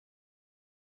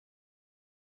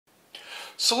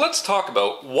So let's talk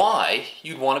about why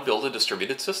you'd want to build a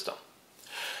distributed system.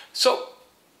 So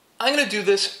I'm going to do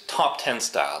this top 10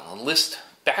 style and list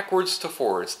backwards to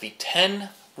forwards the 10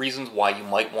 reasons why you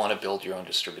might want to build your own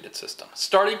distributed system,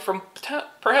 starting from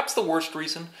perhaps the worst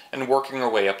reason and working our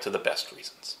way up to the best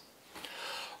reasons.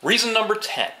 Reason number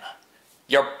 10,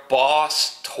 your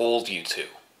boss told you to.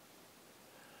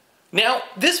 Now,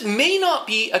 this may not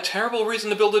be a terrible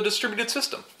reason to build a distributed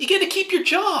system. You get to keep your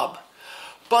job.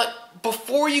 But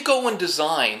before you go and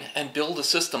design and build a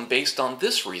system based on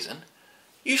this reason,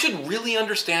 you should really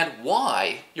understand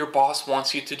why your boss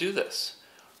wants you to do this.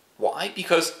 Why?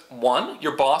 Because one,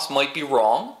 your boss might be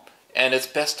wrong, and it's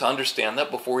best to understand that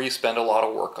before you spend a lot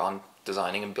of work on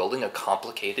designing and building a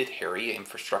complicated, hairy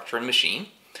infrastructure and machine.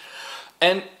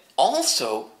 And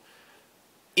also,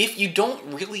 if you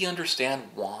don't really understand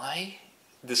why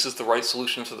this is the right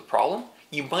solution to the problem,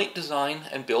 you might design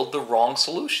and build the wrong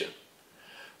solution.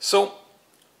 So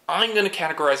I'm going to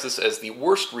categorize this as the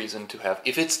worst reason to have,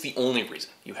 if it's the only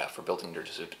reason you have for building your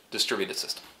distributed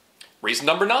system. Reason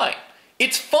number 9,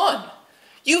 it's fun.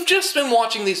 You've just been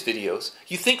watching these videos,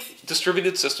 you think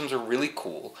distributed systems are really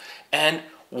cool, and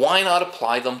why not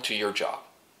apply them to your job?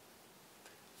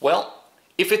 Well,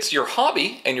 if it's your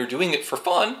hobby and you're doing it for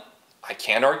fun, I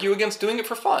can't argue against doing it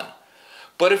for fun.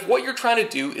 But if what you're trying to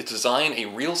do is design a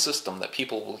real system that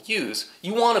people will use,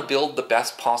 you want to build the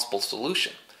best possible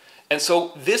solution. And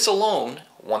so this alone,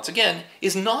 once again,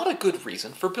 is not a good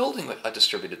reason for building a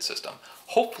distributed system.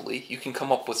 Hopefully you can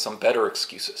come up with some better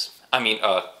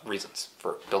reasons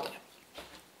for building it.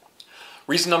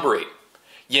 Reason number 8,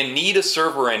 you need a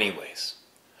server anyways.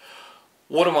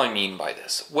 What do I mean by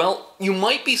this? Well, you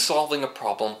might be solving a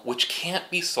problem which can't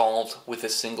be solved with a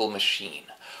single machine.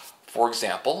 For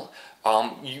example,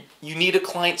 you need a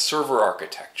client-server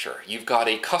architecture. You've got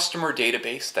a customer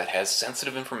database that has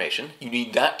sensitive information. You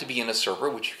need that to be in a server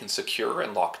which you can secure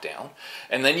and lock down.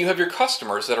 And then you have your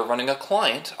customers that are running a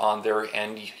client on their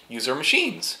end-user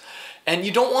machines. And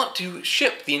you don't want to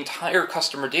ship the entire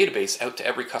customer database out to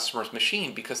every customer's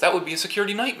machine because that would be a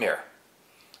security nightmare.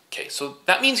 Okay, so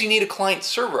that means you need a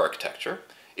client-server architecture.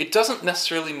 It doesn't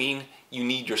necessarily mean you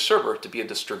need your server to be a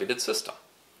distributed system.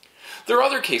 There are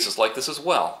other cases like this as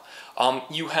well.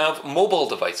 You have mobile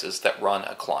devices that run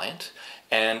a client,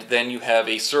 and then you have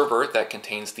a server that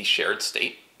contains the shared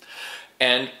state.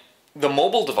 And the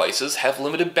mobile devices have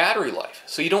limited battery life,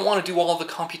 so you don't want to do all the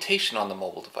computation on the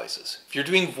mobile devices. If you're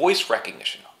doing voice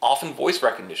recognition, often voice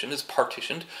recognition is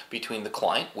partitioned between the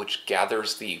client, which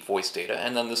gathers the voice data,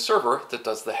 and then the server that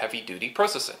does the heavy-duty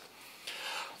processing.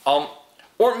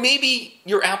 Or maybe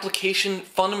your application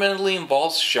fundamentally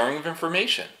involves sharing of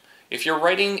information. If you're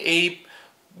writing a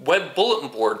web bulletin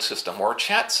board system or a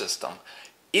chat system,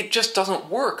 it just doesn't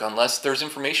work unless there's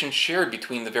information shared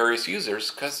between the various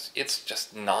users because it's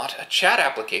just not a chat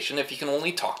application if you can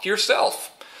only talk to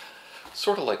yourself.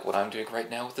 Sort of like what I'm doing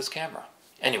right now with this camera.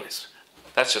 Anyways,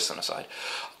 that's just an aside.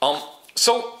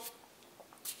 So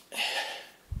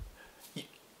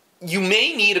you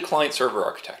may need a client-server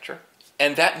architecture,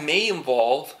 and that may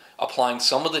involve applying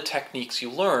some of the techniques you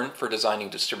learn for designing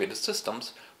distributed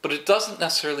systems, but it doesn't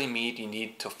necessarily mean you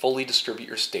need to fully distribute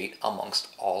your state amongst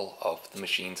all of the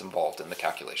machines involved in the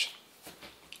calculation.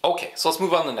 Okay, so let's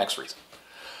move on to the next reason.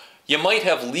 You might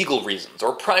have legal reasons,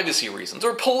 or privacy reasons,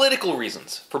 or political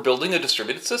reasons for building a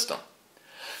distributed system.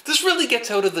 This really gets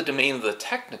out of the domain of the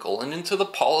technical and into the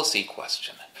policy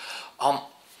question.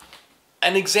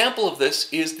 An example of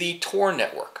this is the Tor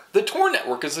network. The Tor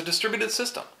network is a distributed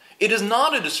system. It is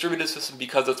not a distributed system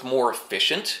because it's more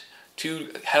efficient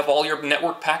to have all your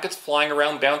network packets flying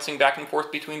around, bouncing back and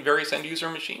forth between various end-user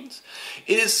machines.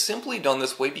 It is simply done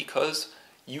this way because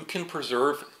you can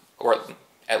preserve, or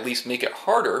at least make it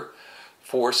harder,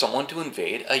 for someone to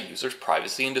invade a user's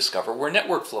privacy and discover where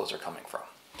network flows are coming from.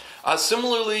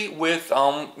 Similarly with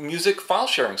music file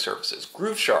sharing services,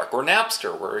 Grooveshark or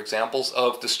Napster were examples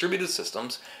of distributed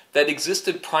systems that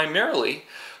existed primarily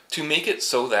to make it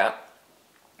so that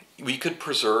we could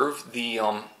preserve the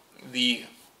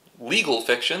legal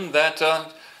fiction that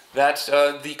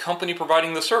the company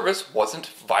providing the service wasn't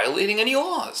violating any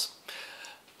laws.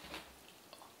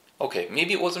 Okay,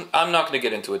 maybe it wasn't. I'm not going to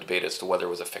get into a debate as to whether it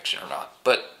was a fiction or not,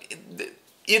 but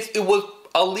it was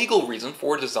a legal reason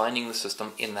for designing the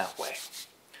system in that way.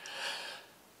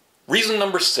 Reason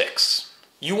number 6,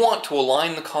 you want to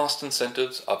align the cost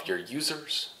incentives of your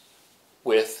users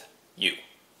with you.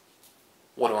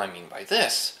 What do I mean by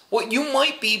this? Well, you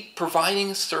might be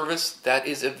providing a service that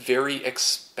is very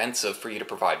expensive for you to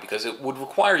provide because it would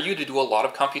require you to do a lot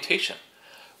of computation.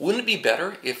 Wouldn't it be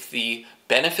better if the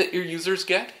benefit your users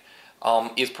get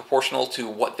is proportional to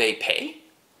what they pay?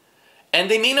 And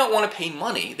they may not want to pay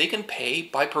money. They can pay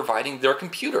by providing their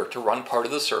computer to run part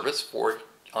of the service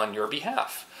on your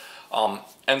behalf.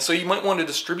 And so you might want to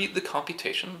distribute the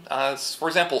computation. For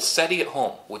example, SETI at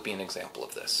home would be an example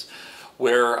of this,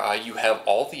 where you have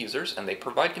all the users and they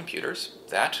provide computers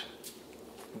that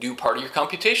do part of your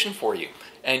computation for you.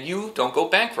 And you don't go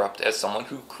bankrupt as someone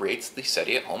who creates the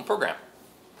SETI at home program.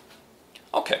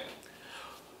 Okay.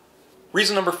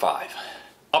 Reason number 5,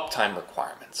 uptime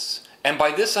requirements. And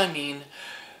by this I mean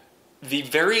the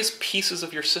various pieces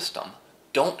of your system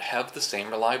don't have the same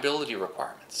reliability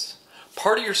requirements.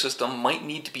 Part of your system might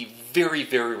need to be very,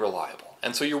 very reliable.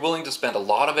 And so you're willing to spend a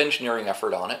lot of engineering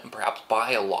effort on it and perhaps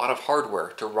buy a lot of hardware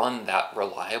to run that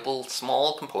reliable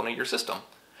small component of your system.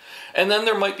 And then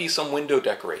there might be some window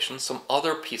decorations, some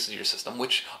other pieces of your system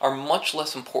which are much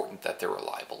less important that they're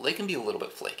reliable. They can be a little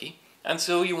bit flaky, and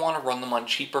so you want to run them on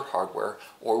cheaper hardware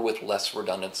or with less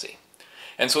redundancy.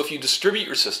 And so if you distribute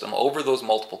your system over those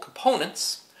multiple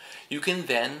components, you can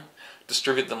then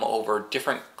distribute them over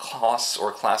different costs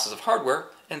or classes of hardware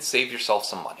and save yourself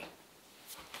some money.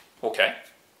 Okay.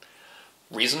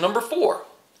 Reason number 4,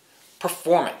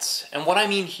 performance. And what I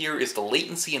mean here is the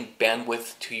latency and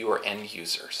bandwidth to your end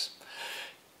users.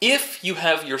 If you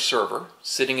have your server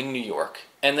sitting in New York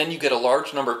and then you get a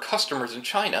large number of customers in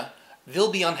China,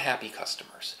 they'll be unhappy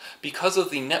customers because of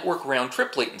the network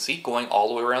round-trip latency going all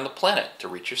the way around the planet to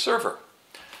reach your server.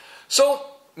 So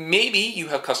maybe you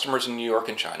have customers in New York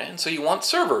and China, and so you want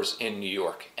servers in New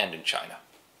York and in China.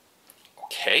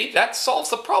 Okay, that solves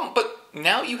the problem, but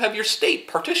now you have your state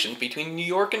partitioned between New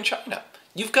York and China.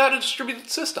 You've got a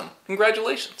distributed system.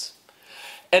 Congratulations.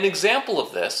 An example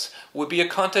of this would be a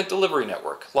content delivery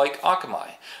network like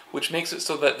Akamai, which makes it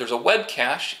so that there's a web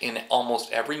cache in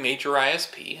almost every major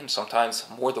ISP, and sometimes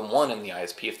more than one in the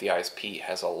ISP if the ISP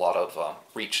has a lot of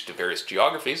reach to various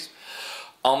geographies,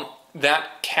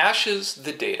 that caches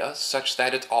the data such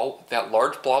that that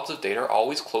large blobs of data are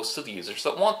always close to the users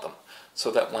that want them,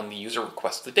 so that when the user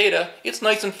requests the data, it's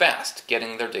nice and fast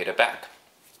getting their data back.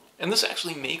 And this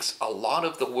actually makes a lot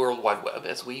of the World Wide Web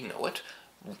as we know it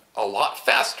a lot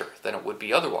faster than it would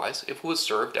be otherwise if it was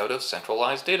served out of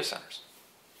centralized data centers.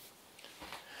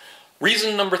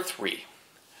 Reason number 3,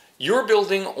 you're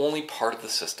building only part of the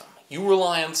system. You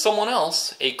rely on someone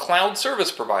else, a cloud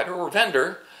service provider or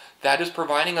vendor, that is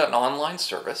providing an online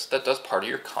service that does part of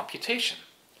your computation.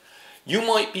 You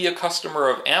might be a customer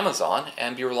of Amazon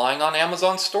and be relying on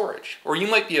Amazon storage, or you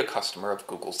might be a customer of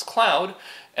Google's cloud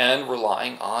and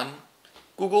relying on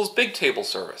Google's Big Table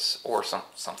service or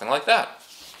something like that.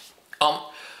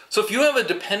 So if you have a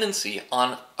dependency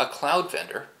on a cloud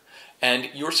vendor and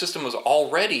your system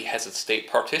already has its state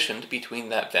partitioned between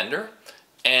that vendor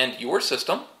and your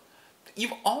system,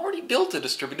 you've already built a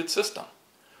distributed system.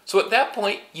 So at that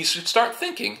point, you should start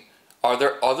thinking, are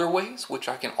there other ways which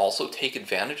I can also take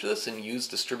advantage of this and use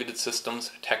distributed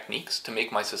systems techniques to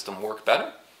make my system work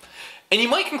better? And you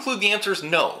might conclude the answer is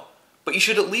no, but you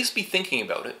should at least be thinking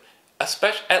about it,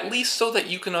 at least so that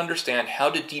you can understand how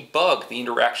to debug the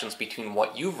interactions between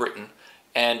what you've written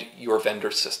and your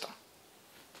vendor's system.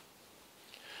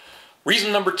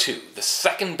 Reason number 2, the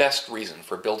second best reason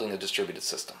for building a distributed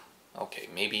system. Okay,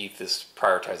 maybe this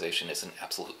prioritization isn't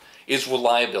absolute, is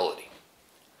reliability.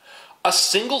 A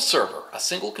single server, a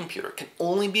single computer, can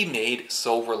only be made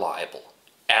so reliable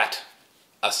at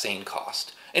a sane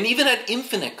cost. And even at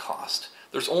infinite cost,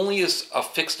 there's only a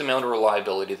fixed amount of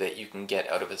reliability that you can get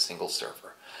out of a single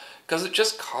server. Because it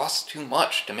just costs too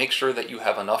much to make sure that you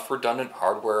have enough redundant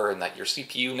hardware and that your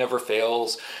CPU never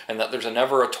fails and that there's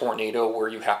never a tornado where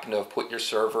you happen to have put your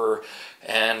server,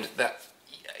 and that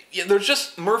there's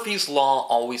just Murphy's Law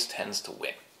always tends to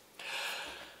win.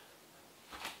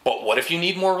 But what if you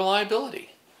need more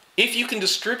reliability? If you can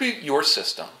distribute your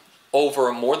system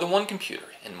over more than one computer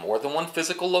in more than one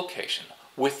physical location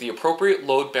with the appropriate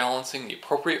load balancing, the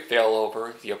appropriate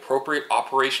failover, the appropriate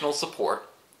operational support,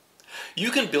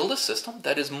 you can build a system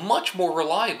that is much more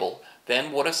reliable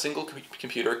than what a single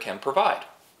computer can provide.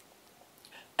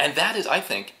 And that is, I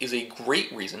think, is a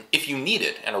great reason, if you need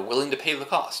it and are willing to pay the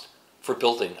cost, for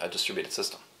building a distributed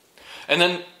system. And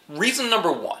then reason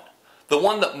number 1, the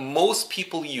one that most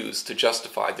people use to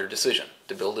justify their decision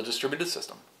to build a distributed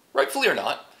system, rightfully or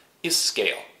not, is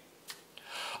scale.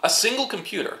 A single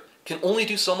computer can only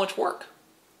do so much work.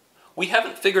 We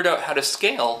haven't figured out how to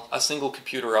scale a single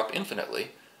computer up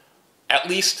infinitely. At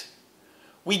least,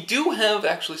 we do have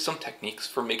actually some techniques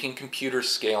for making computers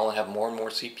scale and have more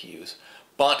CPUs,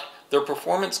 but their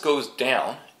performance goes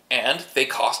down and they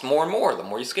cost more and more the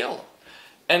more you scale them.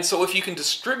 And so if you can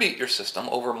distribute your system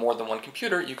over more than one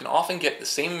computer, you can often get the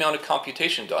same amount of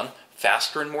computation done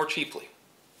faster and more cheaply.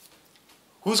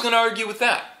 Who's going to argue with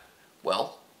that?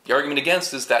 Well, the argument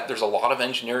against is that there's a lot of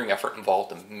engineering effort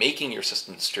involved in making your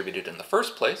system distributed in the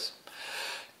first place,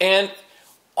 and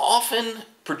often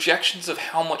projections of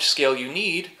how much scale you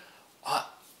need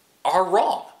are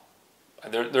wrong.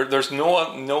 There's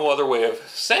no other way of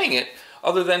saying it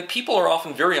other than people are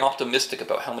often very optimistic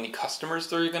about how many customers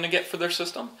they're going to get for their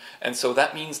system, and so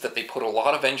that means that they put a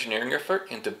lot of engineering effort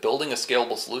into building a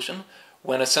scalable solution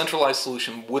when a centralized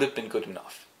solution would have been good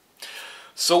enough.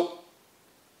 So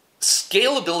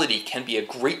scalability can be a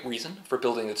great reason for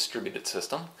building a distributed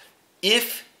system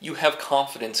if you have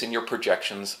confidence in your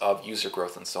projections of user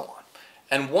growth and so on.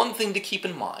 And one thing to keep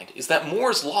in mind is that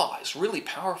Moore's law is really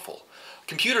powerful.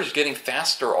 Computers are getting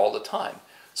faster all the time.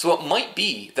 So it might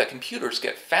be that computers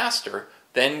get faster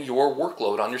than your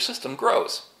workload on your system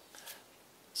grows.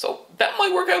 So that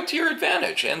might work out to your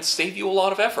advantage and save you a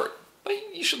lot of effort, but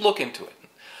you should look into it.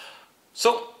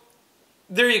 So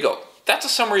there you go. That's a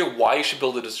summary of why you should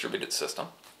build a distributed system.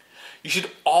 You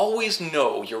should always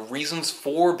know your reasons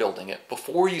for building it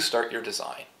before you start your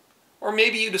design. Or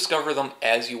maybe you discover them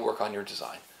as you work on your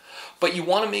design. But you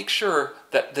want to make sure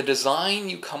that the design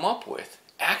you come up with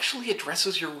actually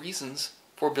addresses your reasons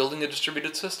for building a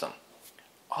distributed system.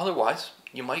 Otherwise,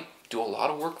 you might do a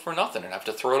lot of work for nothing and have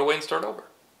to throw it away and start over.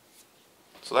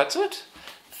 So that's it.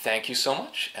 Thank you so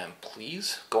much, and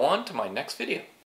please go on to my next video.